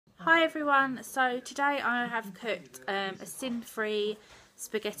Hi everyone, so today I have cooked a sin-free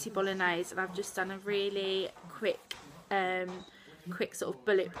spaghetti bolognese, and I've just done a really quick sort of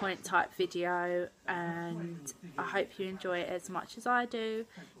bullet point type video, and I hope you enjoy it as much as I do.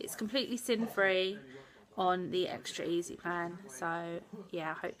 It's completely sin-free on the extra easy plan, so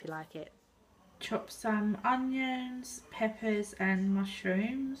yeah, I hope you like it. Chop some onions, peppers and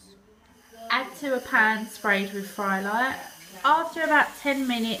mushrooms. Add to a pan sprayed with fry light. After about 10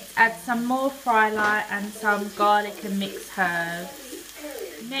 minutes, add some more fry light and some garlic and mixed herbs.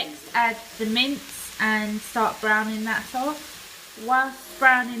 Next, add the mince and start browning that off. Whilst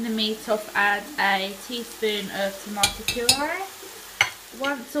browning the meat off, add a teaspoon of tomato puree.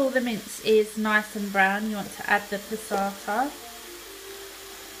 Once all the mince is nice and brown, you want to add the passata.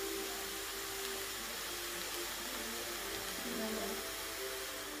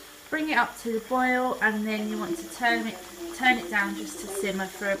 Bring it up to the boil, and then you want to turn it down just to simmer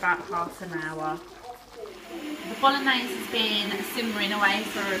for about half an hour. The bolognese has been simmering away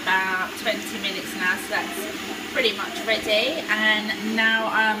for about 20 minutes now, so that's pretty much ready. And now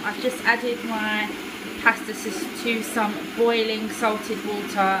I've just added my pasta to some boiling salted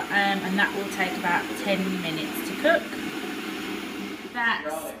water, and that will take about 10 minutes to cook.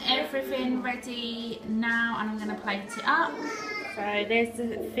 That's everything ready now, and I'm going to plate it up. So there's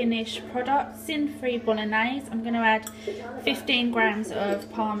the finished product, sin-free bolognese. I'm going to add 15 grams of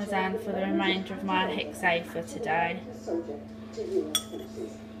parmesan for the remainder of my hexae for today. Oh,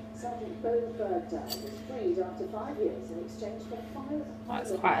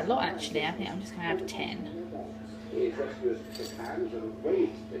 that's quite a lot actually. I think I'm just going to have 10.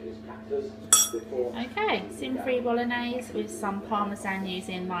 Okay, sin-free bolognese with some parmesan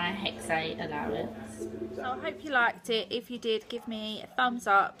using my hexae allowance. So I hope you liked it. If you did, give me a thumbs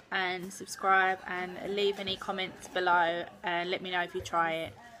up and subscribe, and leave any comments below and let me know if you try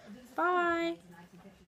it. Bye!